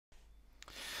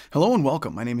Hello and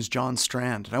welcome. My name is John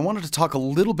Strand, and I wanted to talk a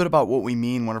little bit about what we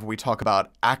mean whenever we talk about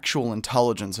actual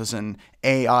intelligence as an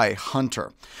AI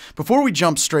hunter. Before we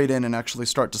jump straight in and actually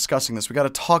start discussing this, we got to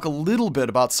talk a little bit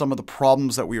about some of the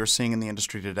problems that we are seeing in the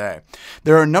industry today.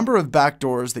 There are a number of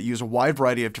backdoors that use a wide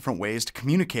variety of different ways to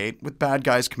communicate with bad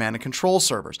guys' command and control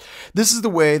servers. This is the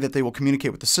way that they will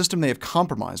communicate with the system they have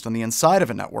compromised on the inside of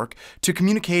a network to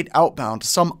communicate outbound to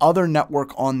some other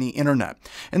network on the internet.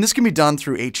 And this can be done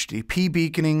through HTTP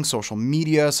beaconing, social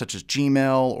media such as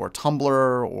Gmail or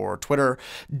Tumblr or Twitter,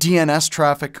 DNS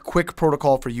traffic, quick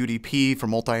protocol for UDP for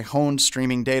multi-honed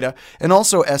streaming data, and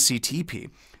also SCTP.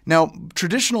 Now,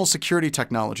 traditional security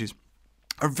technologies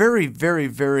are very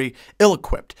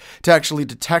ill-equipped to actually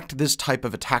detect this type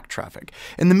of attack traffic.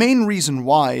 And the main reason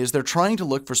why is they're trying to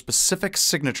look for specific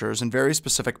signatures in very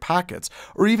specific packets,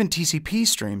 or even TCP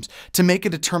streams, to make a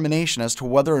determination as to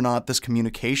whether or not this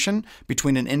communication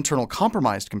between an internal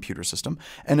compromised computer system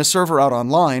and a server out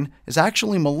online is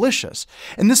actually malicious.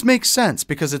 And this makes sense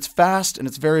because it's fast and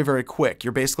it's very quick.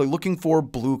 You're basically looking for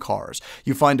blue cars.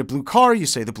 You find a blue car, you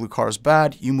say the blue car is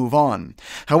bad, you move on.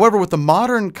 However, with the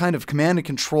modern kind of command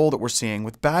and control that we're seeing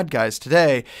with bad guys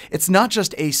today, it's not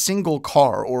just a single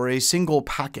car or a single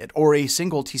packet or a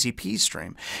single TCP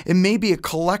stream. It may be a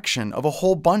collection of a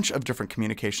whole bunch of different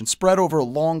communications spread over a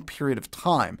long period of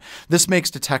time. This makes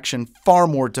detection far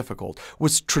more difficult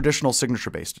with traditional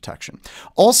signature-based detection.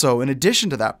 Also, in addition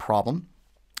to that problem,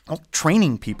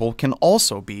 training people can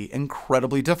also be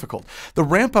incredibly difficult. The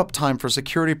ramp-up time for a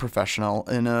security professional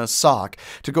in a SOC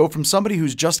to go from somebody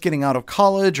who's just getting out of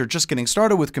college or just getting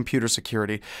started with computer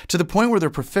security to the point where they're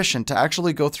proficient to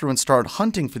actually go through and start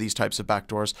hunting for these types of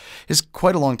backdoors is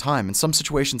quite a long time. In some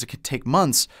situations, it could take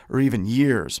months or even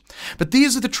years. But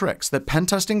these are the tricks that pen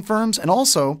testing firms and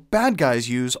also bad guys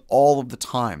use all of the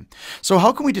time. So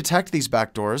how can we detect these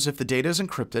backdoors if the data is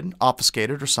encrypted,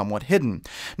 obfuscated, or somewhat hidden?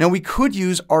 Now, we could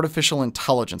use artificial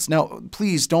intelligence. Now,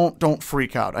 please don't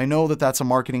freak out. I know that that's a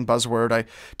marketing buzzword. I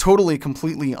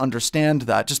completely understand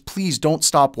that. Just please don't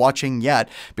stop watching yet,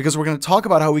 because we're going to talk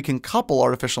about how we can couple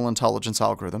artificial intelligence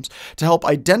algorithms to help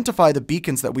identify the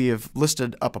beacons that we have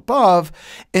listed up above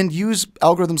and use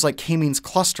algorithms like k-means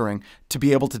clustering to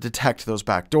be able to detect those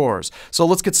backdoors. So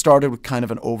let's get started with kind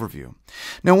of an overview.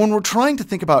 Now, when we're trying to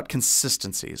think about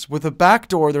consistencies, with a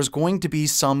backdoor, there's going to be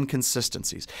some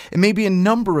consistencies. It may be a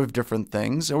number of different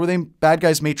things, or bad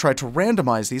guys may try to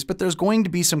randomize these, but there's going to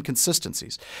be some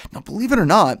consistencies. Now, believe it or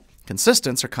not,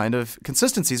 consistencies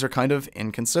are kind of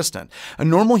inconsistent. A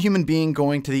normal human being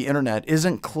going to the internet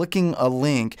isn't clicking a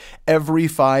link every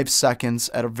 5 seconds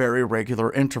at a very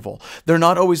regular interval. They're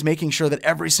not always making sure that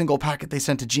every single packet they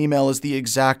send to Gmail is the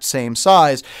exact same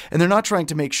size, and they're not trying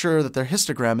to make sure that their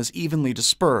histogram is evenly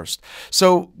dispersed.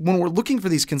 So when we're looking for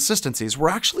these consistencies, we're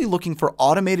actually looking for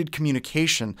automated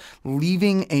communication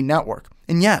leaving a network.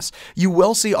 And yes, you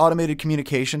will see automated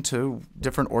communication to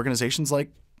different organizations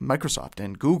like Microsoft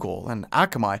and Google and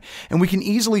Akamai, and we can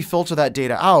easily filter that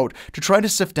data out to try to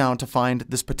sift down to find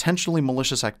this potentially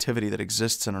malicious activity that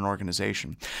exists in an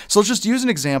organization. So let's just use an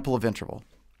example of interval.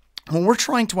 When we're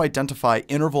trying to identify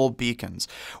interval beacons,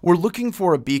 we're looking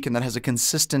for a beacon that has a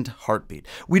consistent heartbeat.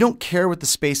 We don't care what the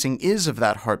spacing is of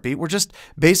that heartbeat. We're just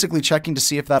basically checking to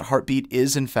see if that heartbeat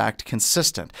is in fact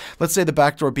consistent. Let's say the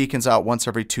backdoor beacon's out once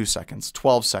every 2 seconds,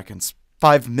 12 seconds,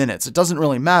 5 minutes. It doesn't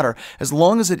really matter as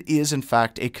long as it is in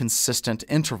fact a consistent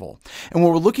interval. And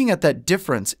when we're looking at that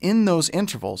difference in those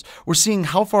intervals, we're seeing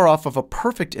how far off of a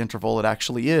perfect interval it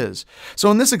actually is.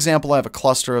 So in this example, I have a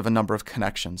cluster of a number of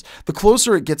connections. The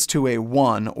closer it gets to a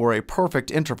 1 or a perfect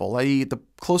interval, i.e. the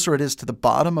closer it is to the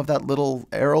bottom of that little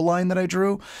arrow line that I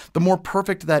drew, the more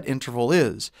perfect that interval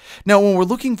is. Now, when we're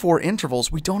looking for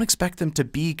intervals, we don't expect them to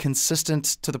be consistent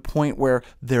to the point where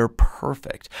they're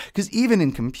perfect. Because even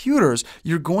in computers,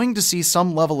 you're going to see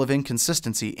some level of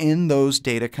inconsistency in those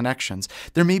data connections.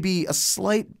 There may be a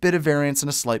slight bit of variance and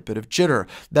a slight bit of jitter.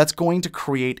 That's going to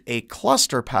create a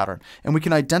cluster pattern, and we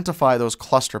can identify those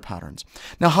cluster patterns.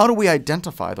 Now, how do we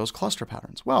identify those cluster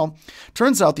patterns? Well,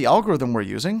 turns out the algorithm we're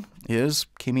using is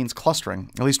k-means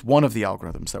clustering, at least one of the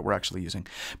algorithms that we're actually using.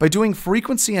 By doing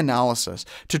frequency analysis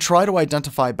to try to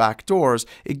identify backdoors,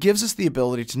 it gives us the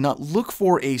ability to not look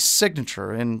for a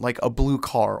signature in like a blue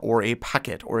car or a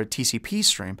packet or a TCP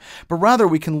stream, but rather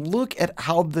we can look at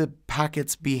how the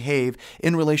packets behave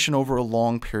in relation over a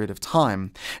long period of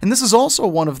time. And this is also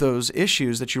one of those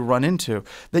issues that you run into,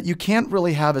 that you can't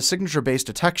really have a signature-based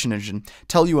detection engine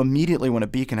tell you immediately when a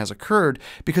beacon has occurred,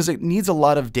 because it needs a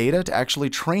lot of data to actually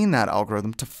train that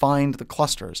algorithm to find the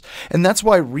clusters. And that's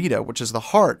why Rita, which is the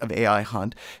heart of AI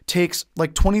Hunt, takes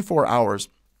like 24 hours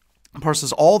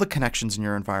parses all the connections in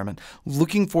your environment,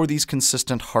 looking for these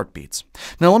consistent heartbeats.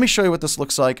 Now let me show you what this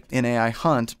looks like in AI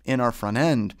Hunt in our front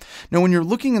end. Now when you're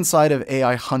looking inside of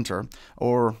AI Hunter,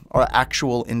 or our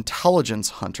actual intelligence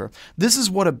hunter, this is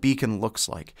what a beacon looks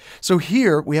like. So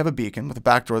here we have a beacon with a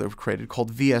backdoor that we've created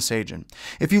called VS Agent.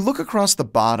 If you look across the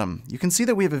bottom, you can see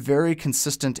that we have a very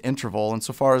consistent interval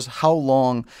insofar as how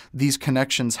long these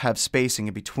connections have spacing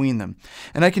in between them.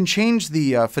 And I can change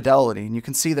the fidelity, and you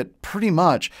can see that pretty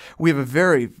much we have a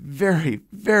very, very,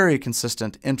 very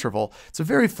consistent interval. It's a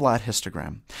very flat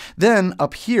histogram. Then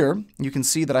up here, you can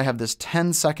see that I have this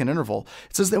 10-second interval.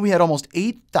 It says that we had almost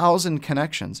 8,000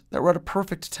 connections that were at a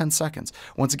perfect 10 seconds.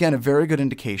 Once again, a very good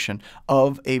indication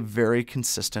of a very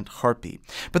consistent heartbeat.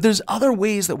 But there's other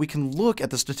ways that we can look at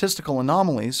the statistical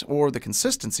anomalies or the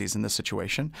consistencies in this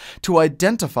situation to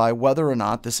identify whether or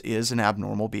not this is an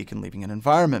abnormal beacon leaving an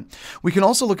environment. We can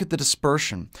also look at the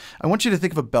dispersion. I want you to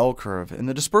think of a bell curve, and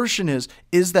the dispersion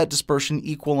is that dispersion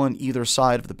equal on either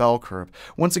side of the bell curve?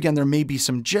 Once again, there may be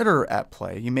some jitter at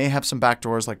play. You may have some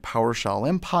backdoors like PowerShell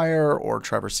Empire or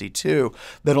Trevor C2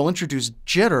 that'll introduce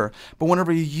jitter, but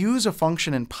whenever you use a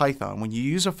function in Python, when you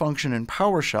use a function in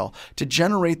PowerShell to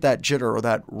generate that jitter or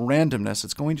that randomness,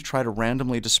 it's going to try to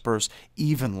randomly disperse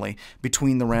evenly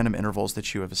between the random intervals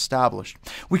that you have established.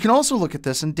 We can also look at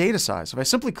this in data size. If I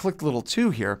simply click the little 2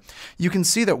 here, you can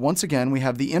see that once again we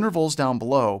have the intervals down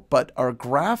below, but our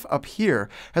graph up here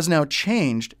has now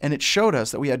changed, and it showed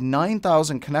us that we had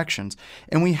 9,000 connections,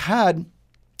 and we had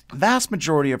vast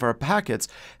majority of our packets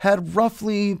had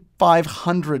roughly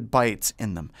 500 bytes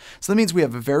in them. So that means we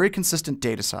have a very consistent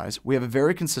data size. We have a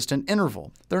very consistent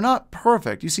interval. They're not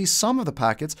perfect. You see some of the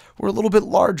packets were a little bit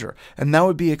larger, and that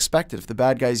would be expected if the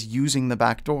bad guy's using the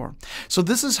back door. So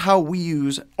this is how we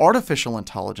use artificial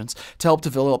intelligence to help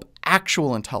develop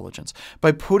actual intelligence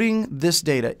by putting this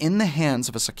data in the hands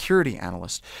of a security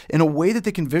analyst in a way that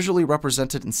they can visually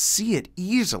represent it and see it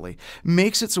easily.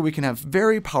 Makes it so we can have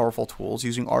very powerful tools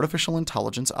using artificial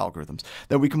intelligence algorithms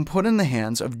that we can put in the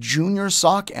hands of junior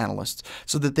SOC analysts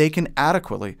so that they can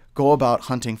adequately go about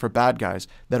hunting for bad guys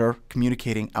that are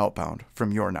communicating outbound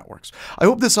from your networks. I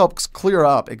hope this helps clear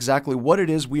up exactly what it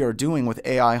is we are doing with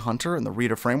AI Hunter and the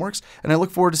Rita frameworks, and I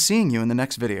look forward to seeing you in the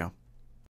next video.